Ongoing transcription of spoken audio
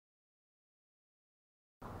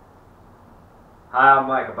Hi, I'm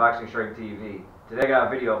Mike of Boxing Strike TV. Today I got a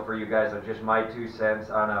video for you guys of just my 2 cents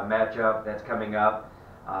on a matchup that's coming up.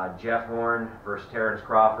 Jeff Horn versus Terence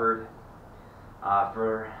Crawford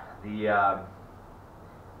for the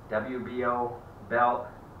WBO belt,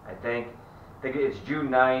 I think. It's June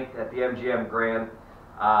 9th at the MGM Grand.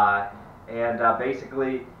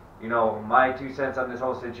 Basically, you know, my 2 cents on this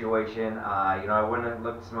whole situation, I went and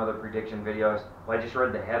looked at some other prediction videos. Well, I just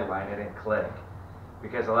read the headline, I didn't click.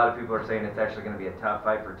 Because a lot of people are saying it's actually going to be a tough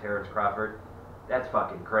fight for Terence Crawford. That's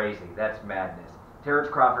fucking crazy. That's madness. Terence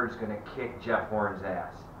Crawford's going to kick Jeff Horn's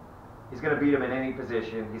ass. He's going to beat him in any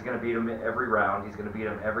position. He's going to beat him every round. He's going to beat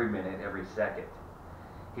him every minute, every second.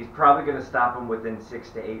 He's probably going to stop him within 6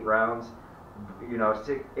 to 8 rounds. 8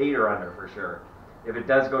 or under for sure. If it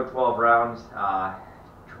does go 12 rounds,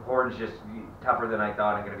 Horn's just tougher than I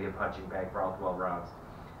thought and going to be a punching bag for all 12 rounds.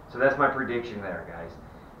 So that's my prediction there, guys.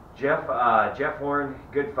 Jeff Horn,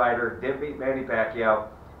 good fighter, did beat Manny Pacquiao.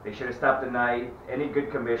 They should have stopped the night. Any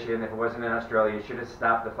good commission, if it wasn't in Australia, should have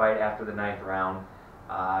stopped the fight after the 9th round.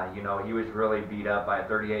 He was really beat up by a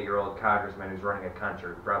 38-year-old congressman who's running a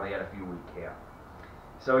country. Probably had a few week camp.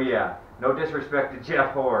 So yeah, no disrespect to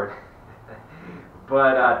Jeff Horn,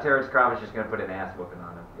 but Terence Crawford's just going to put an ass whooping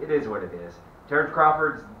on him. It is what it is. Terence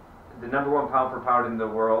Crawford's the #1 pound for pound in the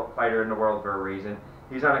world, fighter in the world for a reason.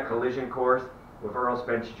 He's on a collision course with Earl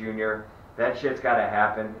Spence Jr. That shit's got to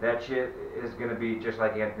happen. That shit is going to be just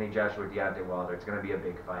like Anthony Joshua, Deontay Wilder. It's going to be a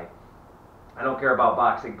big fight. I don't care about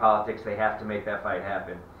boxing politics. They have to make that fight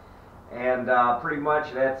happen. And pretty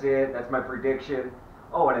much that's it. That's my prediction.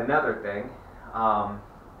 Oh, and another thing. I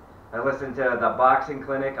listened to the Boxing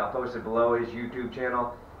Clinic. I'll post it below his YouTube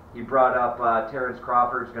channel. He brought up Terence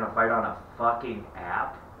Crawford's going to fight on a fucking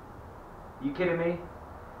app. You kidding me?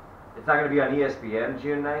 It's not going to be on ESPN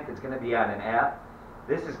June 9th. It's going to be on an app.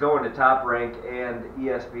 This is going to Top Rank and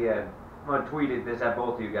ESPN. I'm going to tweet this at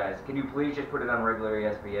both of you guys. Can you please just put it on regular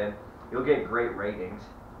ESPN? You'll get great ratings.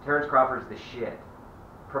 Terence Crawford's the shit.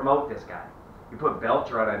 Promote this guy. You put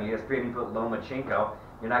Belcher on ESPN, you put Lomachenko.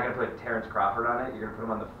 You're not going to put Terence Crawford on it. You're going to put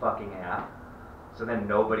him on the fucking app. So then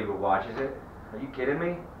nobody watches it. Are you kidding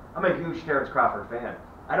me? I'm a huge Terence Crawford fan.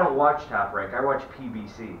 I don't watch Top Rank. I watch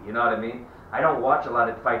PBC. You know what I mean? I don't watch a lot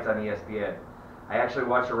of fights on ESPN. I actually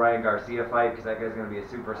watched the Ryan Garcia fight because that guy's going to be a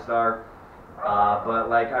superstar. But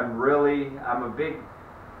like, I really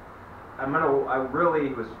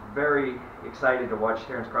was very excited to watch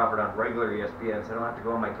Terence Crawford on regular ESPN, so I don't have to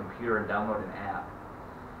go on my computer and download an app.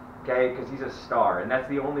 Okay, because he's a star, and that's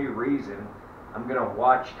the only reason I'm going to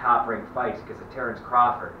watch Top Rank fights, because of Terence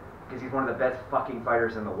Crawford, because he's one of the best fucking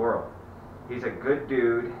fighters in the world. He's a good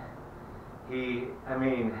dude. He's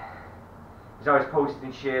always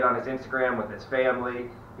posting shit on his Instagram with his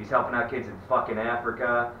family. He's helping out kids in fucking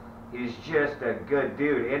Africa. He's just a good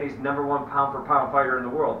dude. And he's #1 pound for pound fighter in the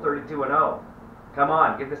world, 32-0. Come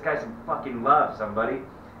on, give this guy some fucking love, somebody.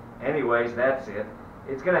 Anyways, that's it.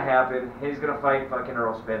 It's going to happen. He's going to fight fucking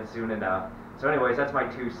Earl Spence soon enough. So anyways, that's my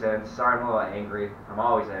 2 cents. Sorry I'm a little angry. I'm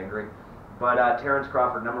always angry. But Terence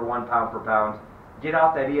Crawford, #1 pound for pound. Get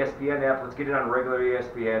off that ESPN app. Let's get it on regular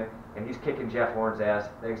ESPN. And he's kicking Jeff Horn's ass.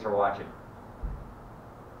 Thanks for watching.